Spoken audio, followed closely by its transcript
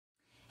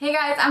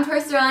guys, I'm Tori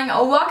Sterling.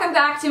 Welcome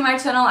back to my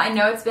channel. I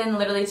know it's been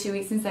literally 2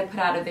 weeks since I put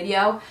out a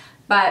video,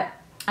 but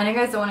I know you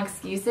guys don't want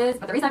excuses.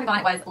 But the reason I've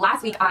been gone was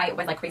last week I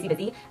was like crazy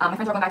busy. My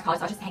friends were going back to college,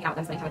 so I was just hanging out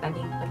with them, spending time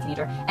with them, being like a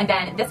teenager. And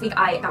then this week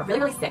I got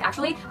really sick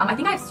actually. I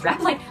think I have strep.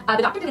 Like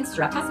the doctor didn't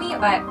strep test me,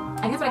 but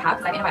I think that's what I have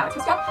because I have antibiotics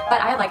for strep.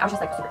 But I was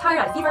just like super tired,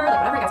 I had a fever,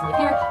 like whatever, I got some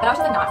really hair, but I was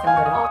just like not feeling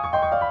good at all.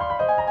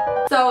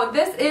 So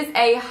this is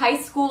a high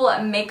school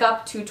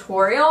makeup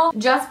tutorial.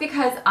 Just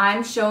because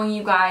I'm showing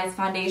you guys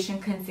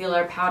foundation,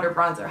 concealer, powder,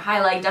 bronzer,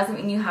 highlight doesn't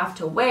mean you have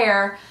to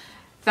wear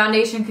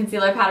foundation,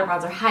 concealer, powder,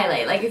 bronzer,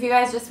 highlight. Like if you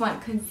guys just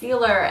want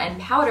concealer and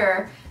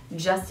powder,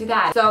 just do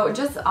that. So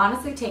just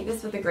honestly take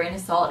this with a grain of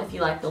salt. If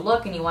you like the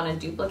look and you want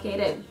to duplicate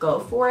it,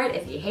 go for it.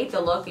 If you hate the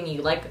look and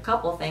you like a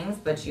couple things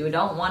but you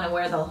don't want to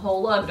wear the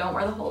whole look, don't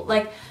wear the whole,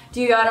 like, do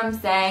you know what I'm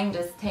saying?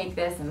 Just take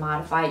this and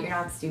modify it. You're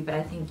not stupid.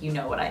 I think you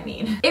know what I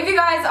mean. If you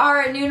guys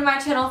are new to my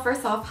channel,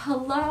 first off,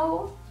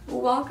 hello.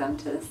 Welcome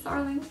to the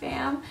Starling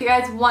fam. If you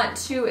guys want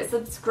to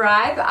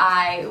subscribe,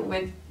 I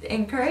would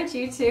encourage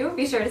you to.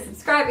 Be sure to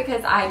subscribe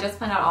because I just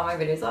planned out all my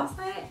videos last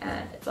night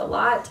and it's a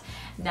lot.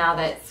 Now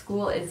that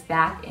school is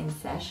back in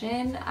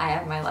session, I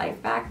have my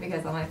life back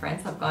because all my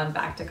friends have gone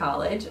back to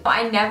college.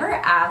 I never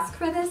asked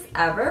for this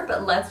ever,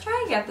 but let's try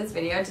and get this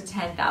video to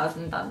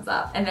 10,000 thumbs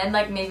up. And then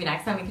like maybe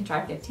next time we can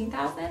try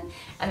 15,000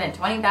 and then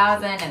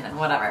 20,000 and then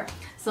whatever.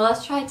 So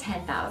let's try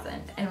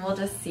 10,000 and we'll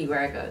just see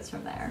where it goes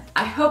from there.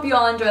 I hope you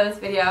all enjoy this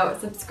video.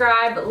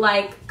 Subscribe,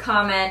 like,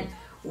 comment,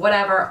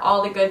 whatever,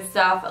 all the good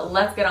stuff.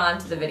 Let's get on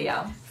to the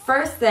video.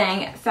 First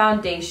thing,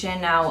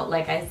 foundation. Now,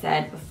 like I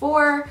said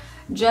before,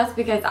 just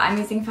because I'm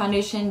using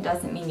foundation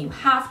doesn't mean you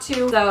have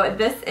to. So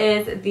this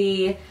is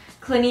the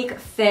Clinique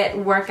Fit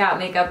Workout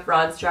Makeup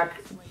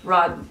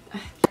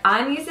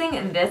I'm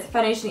using this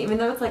foundation, even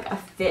though it's like a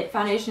fit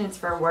foundation, it's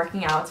for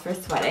working out, it's for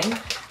sweating.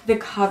 The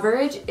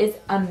coverage is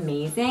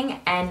amazing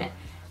and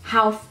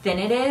how thin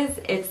it is,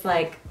 it's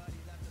like,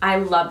 I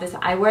love this.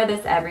 I wear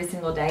this every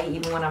single day,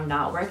 even when I'm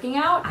not working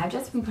out. I've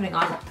just been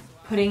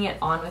putting it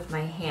on with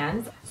my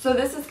hands. So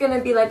this is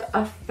gonna be like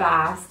a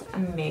fast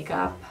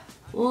makeup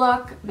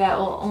look that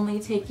will only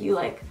take you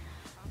like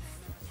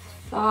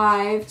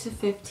 5 to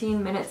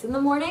 15 minutes in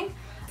the morning.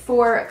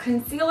 For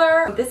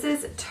concealer, this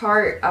is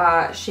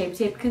Tarte Shape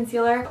Tape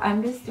Concealer.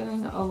 I'm just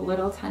doing a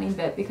little tiny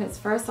bit because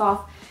first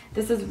off,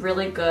 this is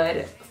really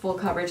good full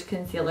coverage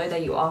concealer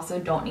that you also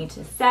don't need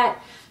to set.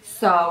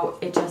 So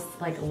it just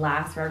like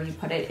lasts wherever you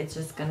put it, it's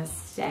just gonna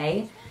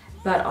stay.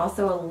 But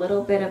also a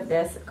little bit of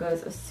this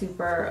goes a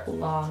super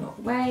long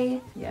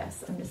way.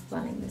 Yes, I'm just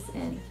blending this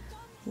in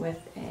with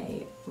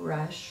a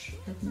brush.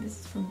 I think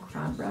this is from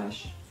Crown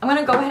Brush. I'm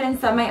gonna go ahead and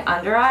set my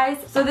under eyes.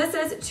 So this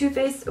is Too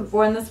Faced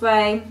Born This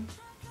Way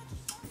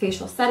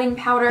facial setting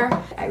powder.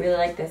 I really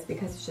like this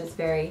because it's just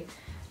very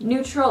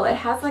neutral. It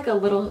has like a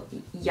little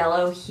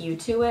yellow hue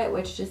to it,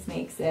 which just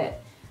makes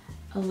it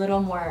a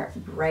little more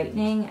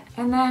brightening.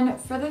 And then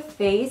for the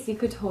face, you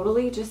could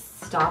totally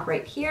just stop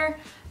right here,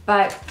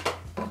 but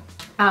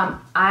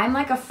I'm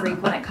like a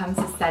freak when it comes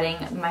to setting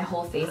my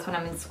whole face when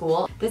I'm in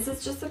school. This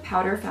is just a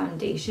powder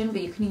foundation,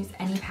 but you can use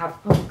any powder.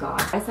 Oh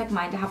God, I just like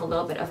mine to have a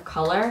little bit of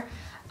color,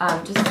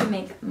 just to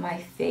make my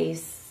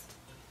face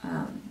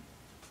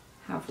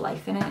have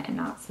life in it and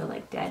not so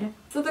like dead.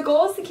 So the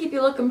goal is to keep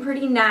you looking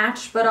pretty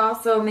natch, but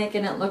also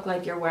making it look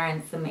like you're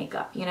wearing some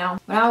makeup, you know?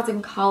 When I was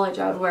in college,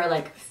 I would wear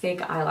like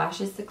fake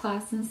eyelashes to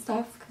class and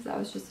stuff because I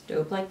was just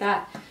dope like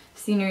that.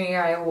 Senior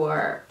year, I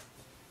wore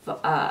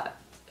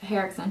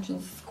hair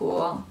extensions to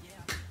school.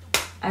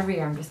 Every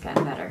year I'm just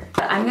getting better.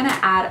 But I'm gonna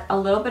add a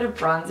little bit of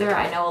bronzer.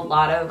 I know a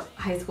lot of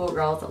high school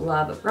girls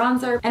love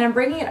bronzer, and I'm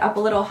bringing it up a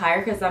little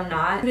higher because I'm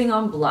not putting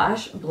on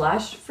blush.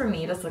 Blush for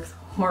me just looks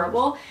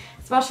horrible,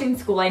 especially in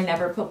school. I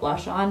never put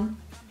blush on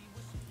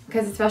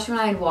because especially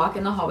when I'd walk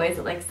in the hallways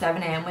at like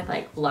 7 a.m. with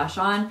like blush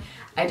on,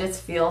 I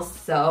just feel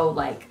so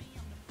like,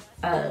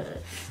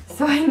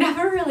 so I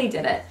never really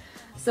did it.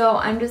 So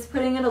I'm just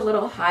putting it a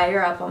little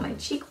higher up on my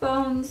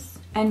cheekbones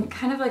and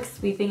kind of like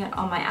sweeping it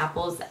on my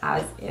apples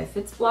as if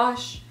it's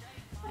blush,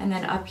 and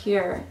then up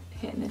here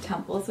hitting the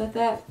temples with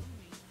it.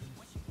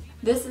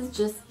 This is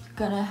just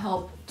gonna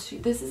help to,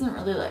 this isn't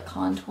really like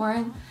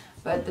contouring,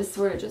 but this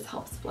sort of just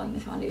helps blend the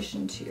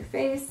foundation to your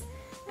face.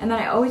 And then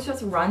I always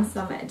just run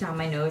some down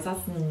my nose.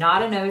 That's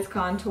not a nose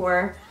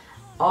contour.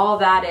 All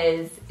that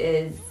is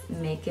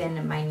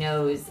making my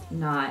nose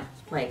not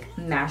like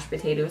mashed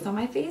potatoes on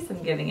my face.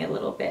 I'm giving it a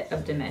little bit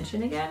of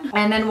dimension again.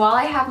 And then while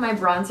I have my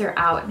bronzer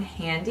out and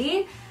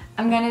handy,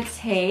 I'm gonna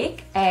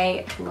take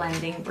a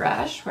blending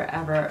brush,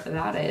 wherever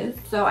that is.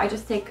 So I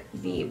just take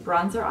the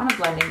bronzer on a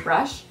blending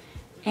brush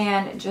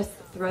and just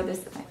throw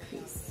this in my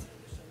crease.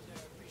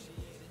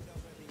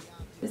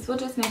 This will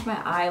just make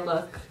my eye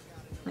look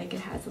like it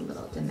has a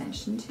little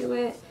dimension to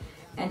it.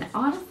 And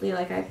honestly,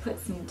 like I put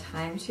some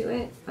time to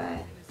it,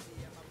 but,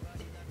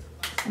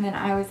 and then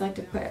I always like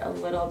to put a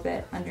little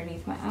bit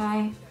underneath my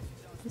eye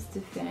just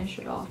to finish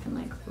it off and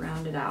like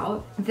round it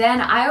out. Then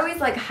I always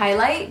like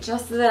highlight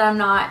just so that I'm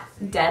not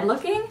dead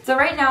looking. So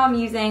right now I'm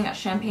using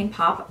Champagne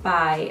Pop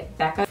by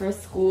Becca. For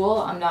school,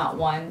 I'm not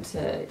one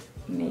to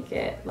make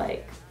it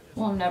like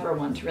well, I'm never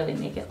one to really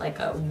make it like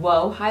a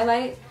whoa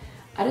highlight.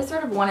 I just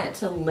sort of want it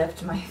to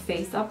lift my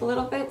face up a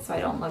little bit so I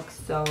don't look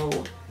so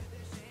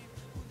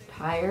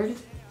tired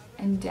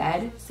and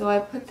dead. So I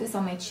put this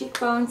on my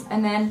cheekbones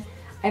and then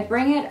I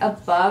bring it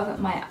above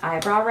my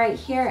eyebrow right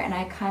here and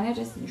I kind of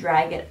just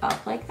drag it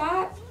up like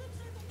that,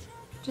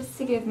 just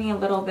to give me a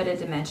little bit of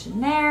dimension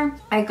there.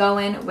 I go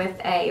in with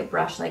a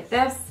brush like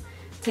this,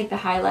 take the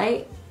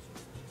highlight,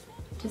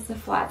 just a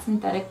flat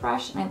synthetic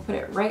brush, and I put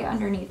it right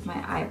underneath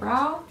my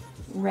eyebrow,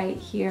 right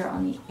here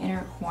on the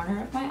inner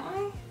corner of my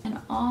eye, and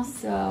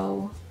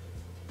also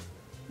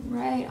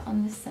right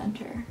on the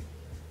center.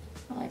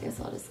 Well, I guess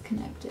I'll just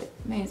connect it.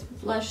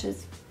 Let's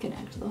just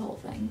connect the whole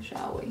thing,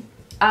 shall we?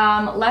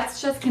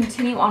 Let's just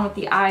continue on with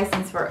the eye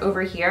since we're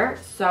over here.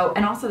 So,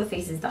 and also the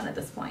face is done at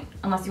this point.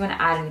 Unless you want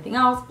to add anything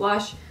else,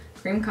 blush,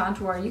 cream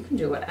contour, you can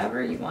do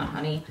whatever you want,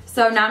 honey.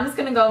 So now I'm just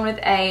gonna go in with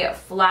a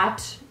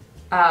flat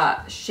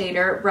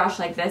shader brush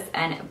like this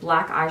and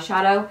black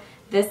eyeshadow.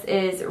 This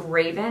is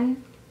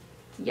Raven,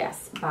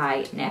 yes,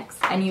 by NYX.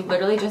 And you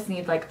literally just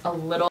need like a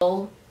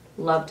little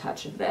love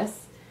touch of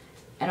this.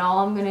 And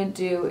all I'm gonna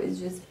do is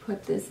just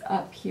put this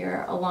up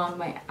here along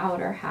my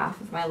outer half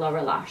of my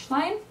lower lash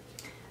line.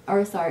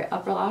 Or sorry,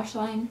 upper lash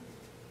line,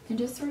 and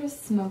just sort of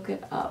smoke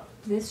it up.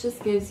 This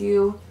just gives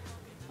you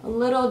a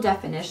little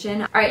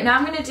definition. All right, now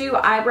I'm gonna do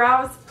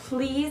eyebrows.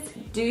 Please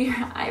do your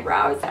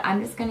eyebrows.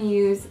 I'm just gonna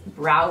use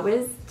Brow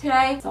Wiz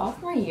today.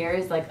 Sophomore year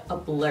is like a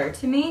blur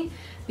to me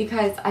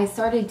because I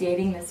started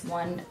dating this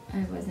one. I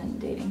wasn't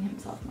dating him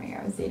sophomore year,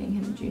 I was dating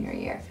him junior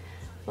year.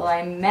 Well,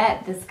 I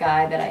met this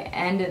guy that I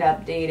ended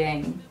up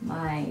dating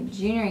my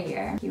junior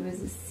year. He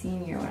was a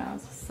senior when I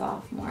was a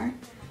sophomore.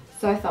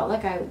 So I felt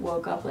like I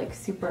woke up like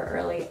super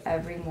early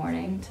every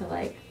morning to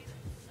like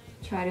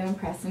try to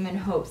impress him in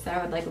hopes that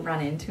I would like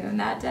run into him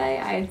that day.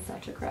 I had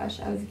such a crush.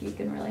 I was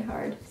geeking really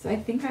hard. So I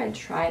think I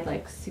tried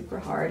like super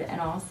hard.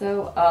 And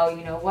also, oh,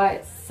 you know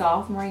what?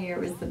 Sophomore year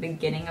was the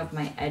beginning of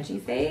my edgy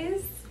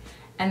phase.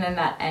 And then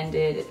that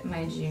ended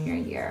my junior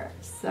year.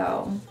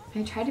 So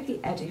I tried to be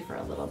edgy for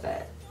a little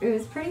bit. It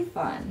was pretty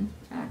fun,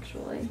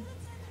 actually.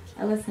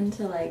 I listened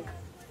to like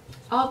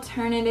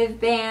alternative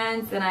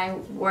bands and I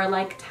wore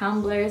like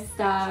Tumblr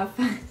stuff.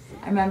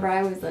 I remember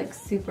I was like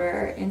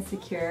super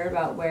insecure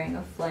about wearing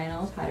a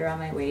flannel tied around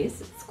my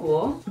waist at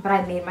school, but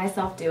I made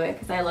myself do it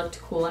because I looked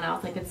cool and I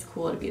was like, it's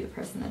cool to be the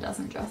person that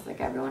doesn't dress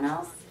like everyone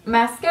else.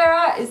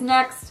 Mascara is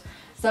next,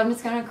 so I'm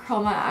just gonna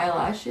curl my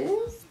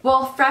eyelashes.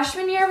 Well,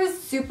 freshman year was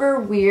super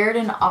weird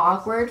and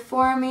awkward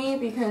for me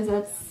because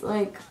it's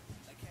like,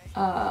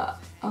 oh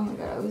my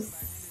god, I was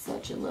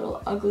such a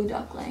little ugly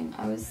duckling.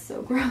 I was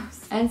so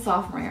gross. And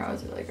sophomore year I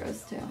was really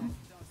gross too.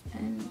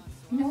 And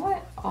you know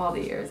what? All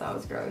the years I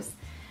was gross.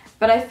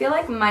 But I feel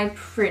like my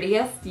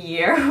prettiest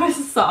year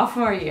was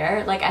sophomore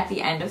year, like at the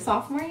end of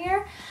sophomore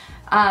year.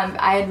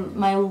 I had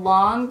my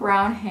long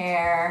brown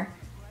hair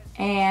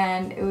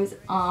and it was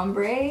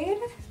ombre,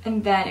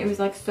 and then it was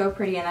like so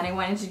pretty, and then I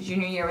went into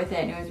junior year with it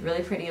and it was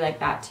really pretty like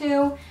that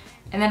too.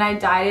 And then I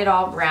dyed it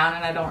all brown,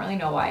 and I don't really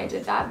know why I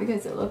did that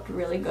because it looked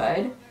really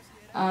good.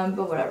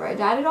 But whatever, I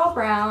dyed it all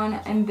brown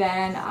and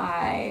then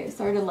I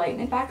started to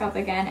lighten it back up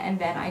again, and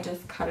then I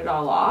just cut it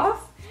all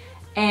off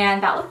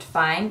and that looked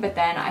fine. But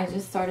then I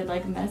just started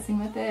like messing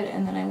with it,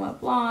 and then I went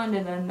blonde,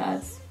 and then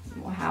that's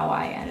how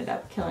I ended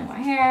up killing my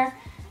hair.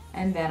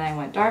 And then I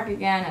went dark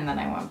again, and then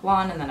I went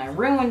blonde, and then I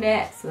ruined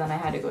it, so then I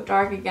had to go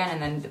dark again, and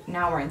then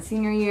now we're in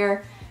senior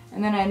year,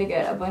 and then I had to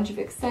get a bunch of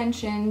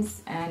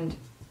extensions, and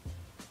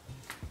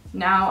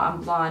now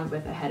I'm blonde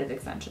with a head of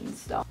extensions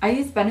still. I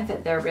use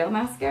Benefit Their Real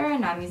Mascara,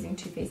 and I'm using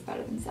Too Faced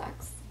Better Than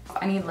Sex.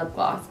 I need lip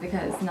gloss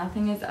because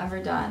nothing is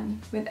ever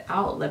done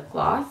without lip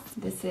gloss.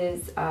 This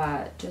is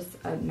just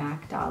a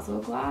MAC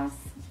Dazzle gloss.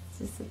 It's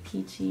just a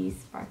peachy,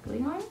 sparkly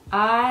one.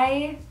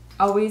 I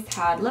always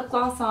had lip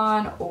gloss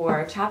on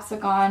or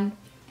chapstick on.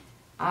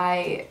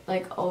 I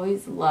like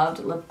always loved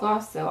lip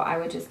gloss, so I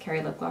would just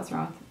carry lip gloss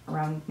around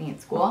with me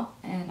at school,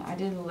 and I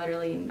did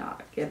literally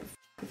not give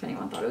if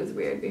anyone thought it was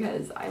weird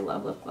because I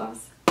love lip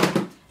gloss.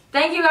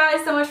 Thank you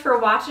guys so much for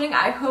watching.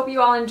 I hope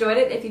you all enjoyed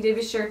it. If you did,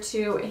 be sure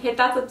to hit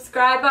that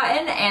subscribe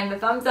button and the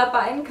thumbs up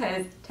button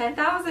because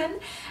 10,000.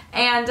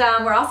 And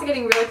we're also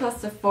getting really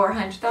close to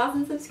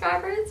 400,000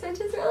 subscribers, which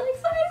is really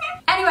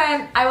exciting.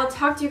 Anyway, I will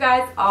talk to you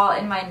guys all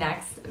in my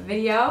next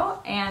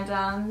video.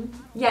 And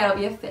yeah, it'll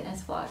be a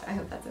fitness vlog. I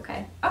hope that's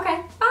okay.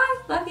 Okay, bye.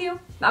 Love you.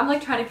 I'm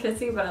like trying to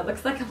kiss you, but it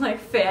looks like I'm like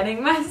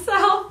fanning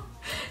myself.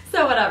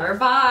 So whatever.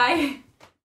 Bye.